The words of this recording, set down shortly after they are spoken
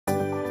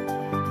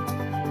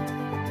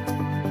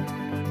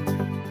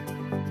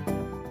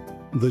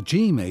The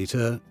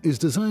G-meter is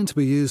designed to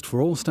be used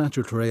for all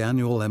statutory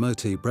annual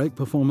MOT brake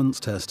performance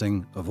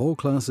testing of all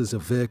classes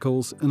of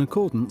vehicles in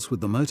accordance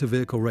with the Motor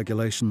Vehicle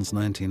Regulations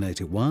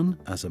 1981,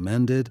 as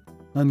amended,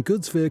 and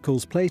Goods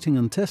Vehicles Plating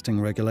and Testing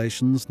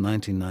Regulations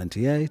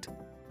 1998,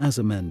 as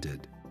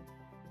amended.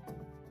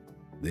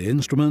 The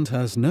instrument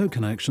has no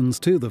connections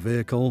to the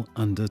vehicle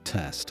under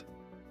test.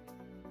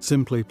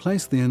 Simply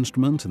place the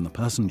instrument in the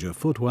passenger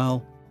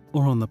footwell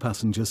or on the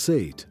passenger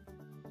seat.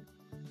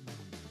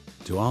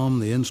 To arm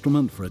the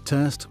instrument for a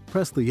test,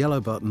 press the yellow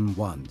button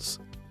once.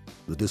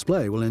 The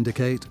display will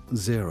indicate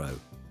 0.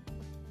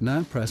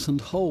 Now press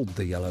and hold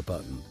the yellow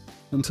button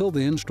until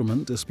the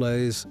instrument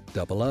displays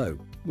 00,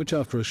 which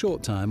after a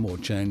short time will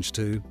change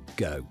to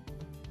Go.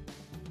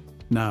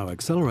 Now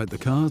accelerate the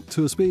car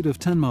to a speed of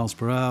 10 miles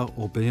per hour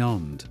or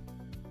beyond.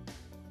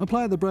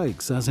 Apply the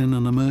brakes as in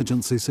an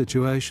emergency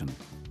situation.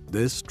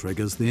 This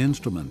triggers the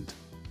instrument.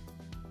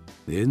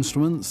 The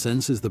instrument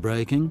senses the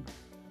braking,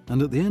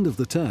 and at the end of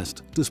the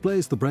test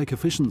displays the brake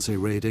efficiency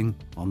reading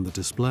on the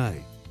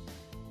display.